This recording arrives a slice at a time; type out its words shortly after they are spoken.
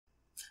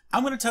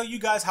I'm going to tell you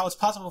guys how it's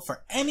possible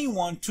for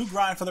anyone to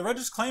grind for the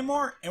Redrix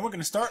Claymore, and we're going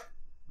to start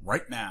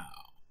right now.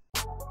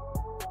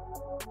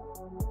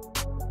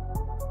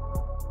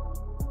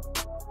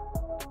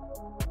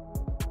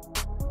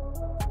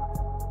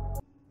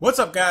 What's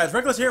up guys,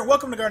 Reckless here,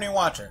 welcome to Guardian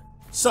Watcher.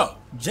 So,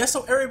 just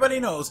so everybody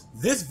knows,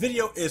 this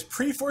video is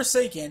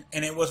pre-Forsaken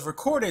and it was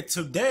recorded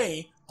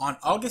today on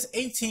August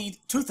 18th,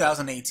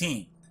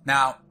 2018.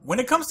 Now, when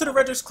it comes to the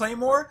Redrix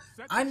Claymore,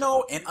 I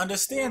know and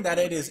understand that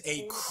it is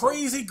a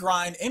crazy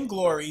grind in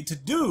glory to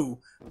do,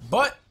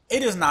 but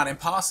it is not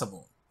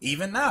impossible,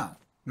 even now.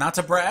 Not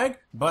to brag,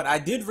 but I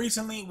did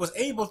recently was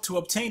able to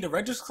obtain the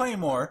Redrix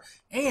Claymore,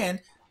 and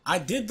I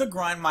did the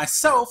grind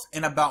myself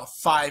in about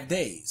 5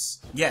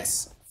 days.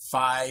 Yes,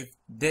 5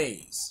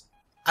 days.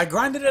 I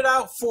grinded it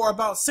out for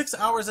about 6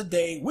 hours a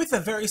day with a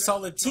very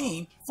solid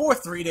team for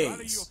 3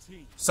 days.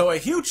 So a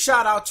huge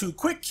shout out to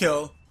Quick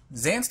Kill,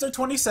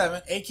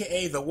 Zanster27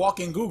 aka the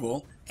Walking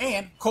Google,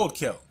 and Cold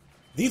Kill.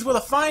 These were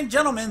the fine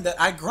gentlemen that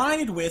I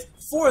grinded with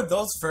for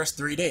those first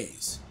 3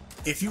 days.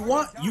 If you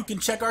want, you can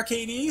check our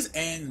KDs,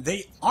 and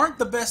they aren't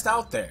the best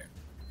out there.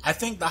 I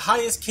think the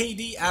highest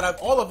KD out of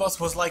all of us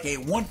was like a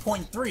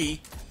 1.3,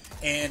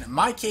 and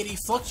my KD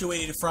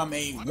fluctuated from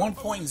a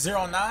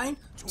 1.09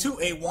 to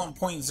a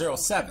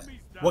 1.07.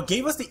 What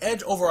gave us the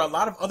edge over a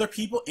lot of other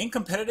people in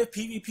competitive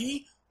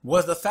PvP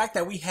was the fact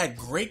that we had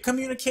great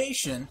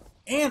communication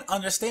and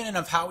understanding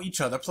of how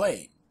each other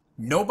played.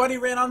 Nobody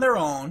ran on their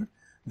own,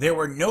 there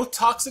were no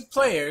toxic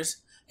players,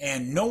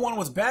 and no one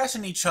was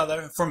bashing each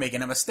other for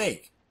making a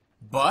mistake.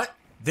 But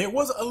there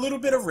was a little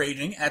bit of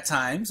raging at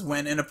times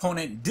when an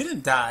opponent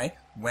didn't die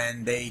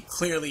when they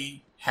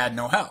clearly had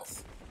no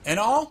health. In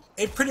all,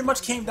 it pretty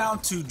much came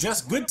down to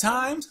just good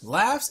times,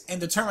 laughs, and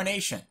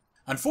determination.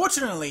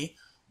 Unfortunately,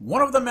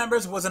 one of the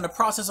members was in the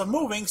process of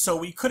moving, so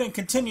we couldn't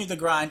continue the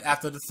grind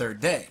after the 3rd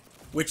day.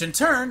 Which in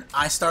turn,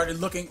 I started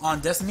looking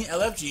on Destiny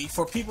LFG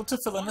for people to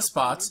fill in the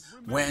spots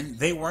when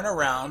they weren't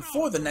around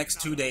for the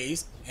next 2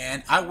 days,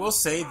 and I will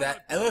say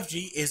that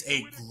LFG is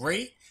a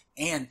great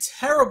and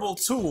terrible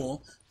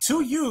tool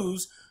to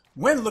use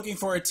when looking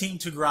for a team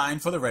to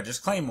grind for the Redrix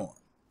Claymore.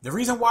 The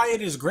reason why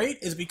it is great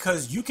is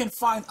because you can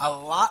find a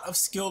lot of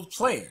skilled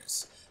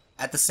players.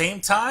 At the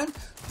same time,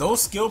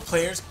 those skilled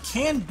players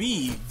can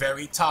be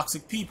very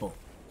toxic people,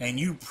 and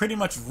you pretty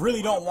much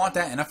really don't want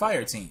that in a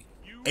fire team.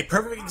 A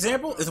perfect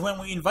example is when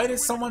we invited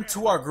someone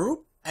to our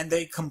group and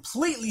they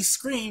completely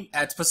screamed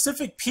at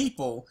specific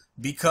people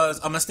because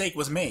a mistake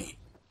was made.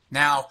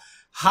 Now,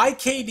 high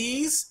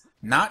KDs,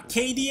 not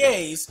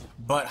KDAs,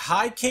 but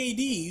high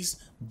KDs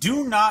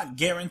do not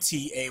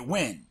guarantee a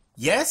win.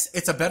 Yes,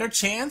 it's a better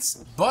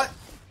chance, but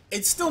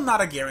it's still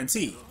not a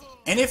guarantee.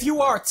 And if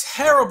you are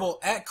terrible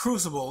at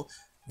Crucible,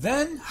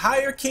 then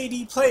higher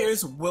KD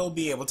players will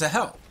be able to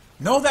help.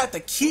 Know that the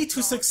key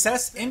to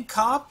success in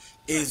comp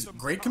is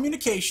great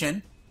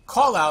communication,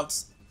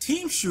 callouts,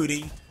 team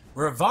shooting,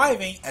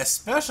 reviving,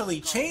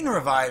 especially chain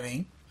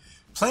reviving,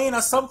 playing a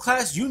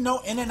subclass you know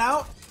in and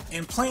out,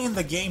 and playing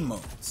the game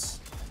modes.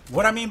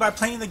 What I mean by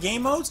playing the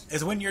game modes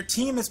is when your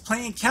team is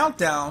playing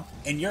Countdown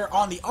and you're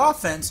on the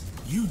offense,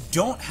 you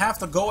don't have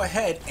to go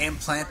ahead and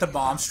plant the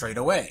bomb straight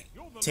away.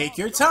 Take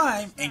your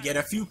time and get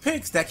a few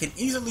picks that can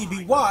easily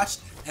be watched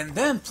and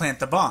then plant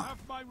the bomb.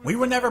 We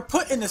were never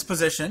put in this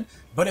position,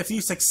 but if you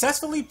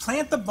successfully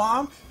plant the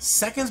bomb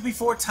seconds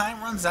before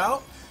time runs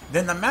out,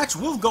 then the match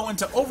will go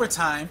into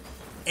overtime,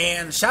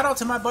 and shout out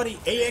to my buddy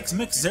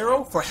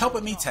AXMix0 for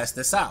helping me test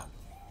this out.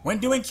 When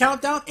doing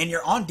Countdown and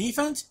you're on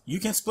defense, you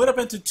can split up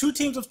into 2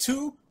 teams of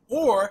 2,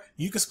 or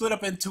you can split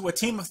up into a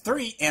team of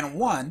 3 and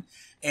 1,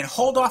 and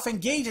hold off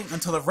engaging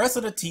until the rest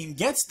of the team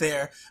gets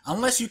there,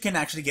 unless you can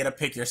actually get a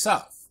pick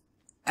yourself.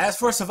 As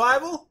for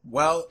survival,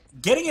 well,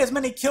 getting as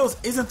many kills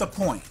isn't the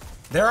point.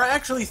 There are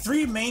actually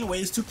 3 main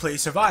ways to play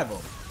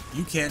survival.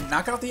 You can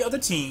knock out the other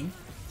team,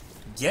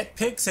 get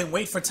picks and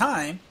wait for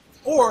time,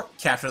 or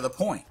capture the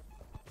point.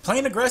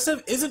 Playing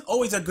aggressive isn't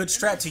always a good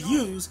strat to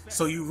use,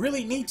 so you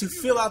really need to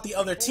feel out the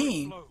other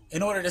team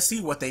in order to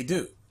see what they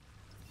do.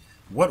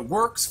 What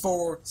works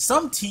for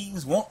some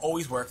teams won't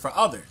always work for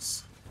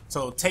others,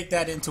 so take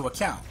that into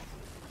account.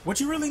 What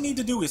you really need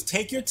to do is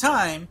take your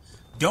time,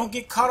 don't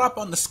get caught up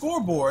on the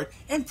scoreboard,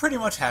 and pretty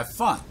much have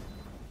fun.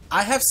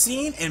 I have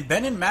seen and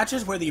been in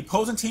matches where the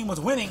opposing team was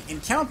winning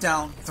in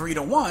Countdown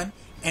 3-1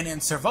 and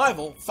in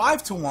Survival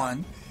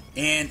 5-1,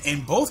 and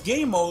in both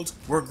game modes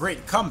were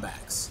great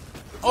comebacks.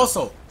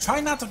 Also, try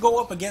not to go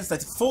up against a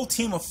full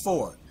team of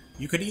 4.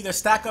 You could either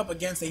stack up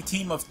against a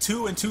team of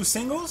 2 and 2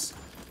 singles,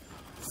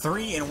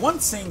 3 and 1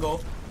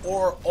 single,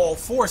 or all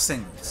 4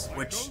 singles,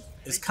 which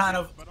is kind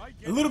of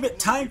a little bit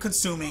time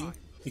consuming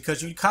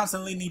because you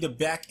constantly need to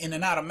back in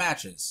and out of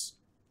matches.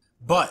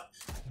 But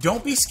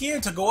don't be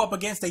scared to go up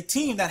against a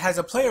team that has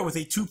a player with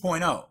a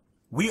 2.0.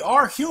 We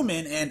are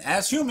human, and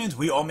as humans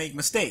we all make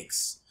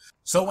mistakes.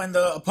 So when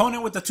the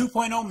opponent with the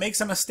 2.0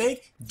 makes a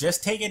mistake,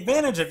 just take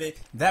advantage of it,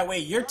 that way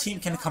your team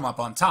can come up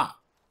on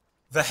top.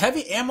 The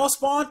heavy ammo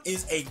spawn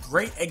is a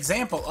great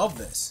example of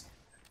this.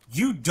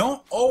 You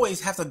don't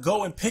always have to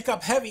go and pick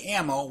up heavy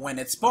ammo when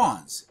it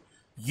spawns.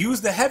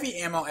 use the heavy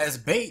ammo as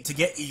bait to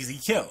get easy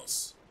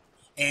kills.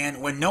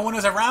 And when no one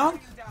is around,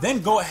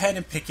 then go ahead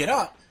and pick it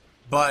up.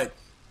 But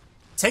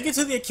take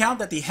into the account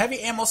that the heavy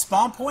ammo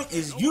spawn point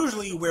is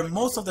usually where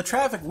most of the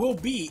traffic will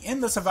be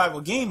in the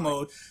survival game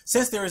mode,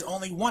 since there is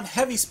only one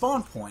heavy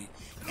spawn point,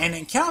 and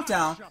in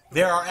Countdown,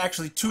 there are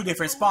actually 2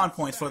 different spawn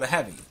points for the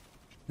heavy.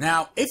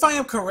 Now, if I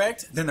am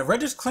correct, then the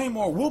Redrix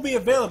Claymore will be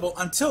available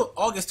until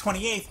August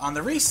 28th on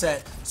the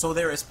reset, so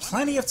there is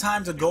plenty of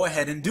time to go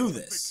ahead and do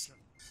this.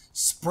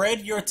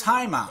 Spread your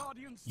time out.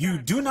 You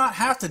do not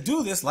have to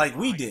do this like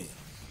we did.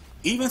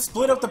 Even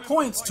split up the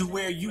points to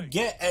where you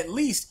get at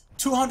least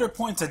 200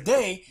 points a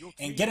day,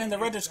 and getting the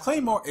Redrix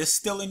Claymore is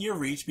still in your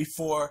reach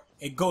before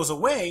it goes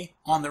away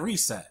on the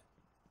reset.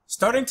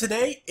 Starting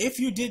today, if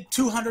you did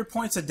 200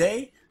 points a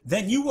day,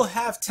 then you will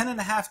have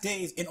 10.5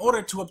 days in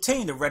order to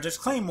obtain the Redrix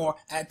Claymore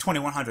at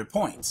 2100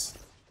 points.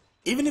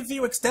 Even if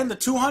you extend the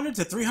 200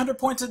 to 300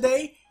 points a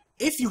day,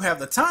 if you have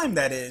the time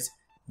that is,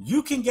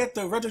 you can get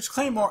the Redrix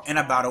Claymore in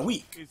about a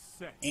week.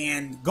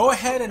 And go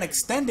ahead and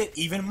extend it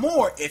even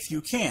more if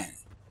you can.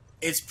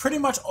 It's pretty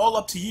much all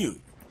up to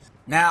you.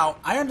 Now,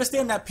 I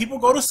understand that people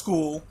go to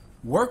school,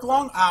 work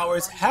long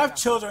hours, have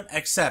children,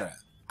 etc.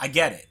 I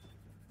get it.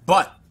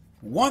 But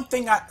one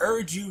thing I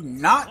urge you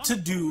not to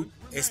do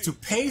is to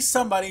pay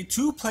somebody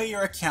to play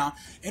your account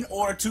in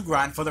order to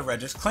grind for the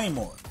Redrix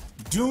Claymore.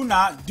 Do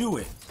not do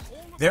it.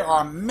 There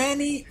are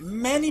many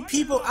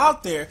people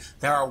out there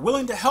that are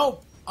willing to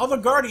help other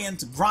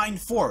Guardians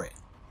grind for it.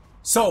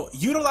 So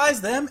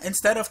utilize them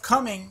instead of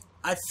coming,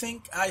 I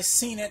think I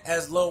seen it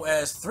as low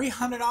as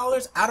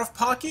 $300 out of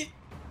pocket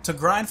to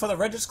grind for the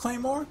Redrix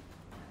Claymore.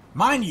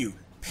 Mind you,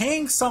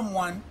 paying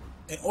someone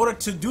in order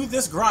to do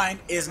this grind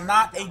is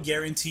not a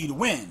guaranteed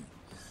win.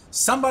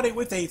 Somebody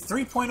with a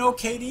 3.0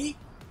 KD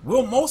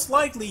will most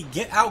likely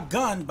get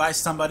outgunned by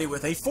somebody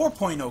with a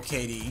 4.0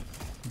 KD,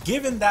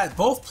 given that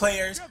both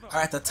players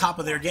are at the top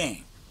of their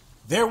game.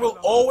 There will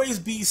always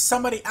be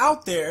somebody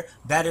out there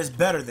that is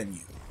better than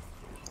you.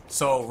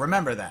 So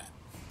remember that.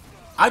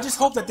 I just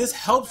hope that this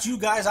helps you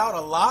guys out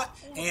a lot,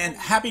 and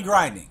happy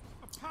grinding.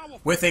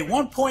 With a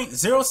 1.07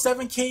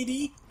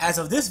 KD as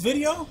of this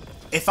video,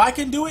 if I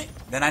can do it,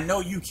 then I know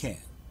you can.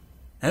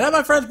 And that,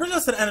 my friends, brings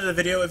us to the end of the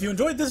video. If you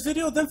enjoyed this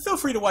video, then feel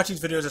free to watch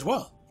these videos as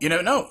well. You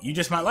never know, you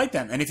just might like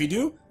them. And if you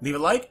do, leave a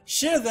like,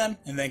 share them,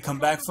 and then come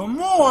back for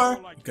more,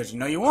 because you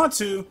know you want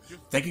to.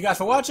 Thank you guys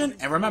for watching,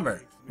 and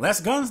remember,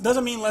 less guns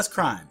doesn't mean less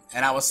crime.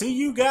 And I will see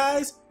you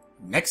guys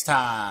next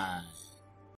time.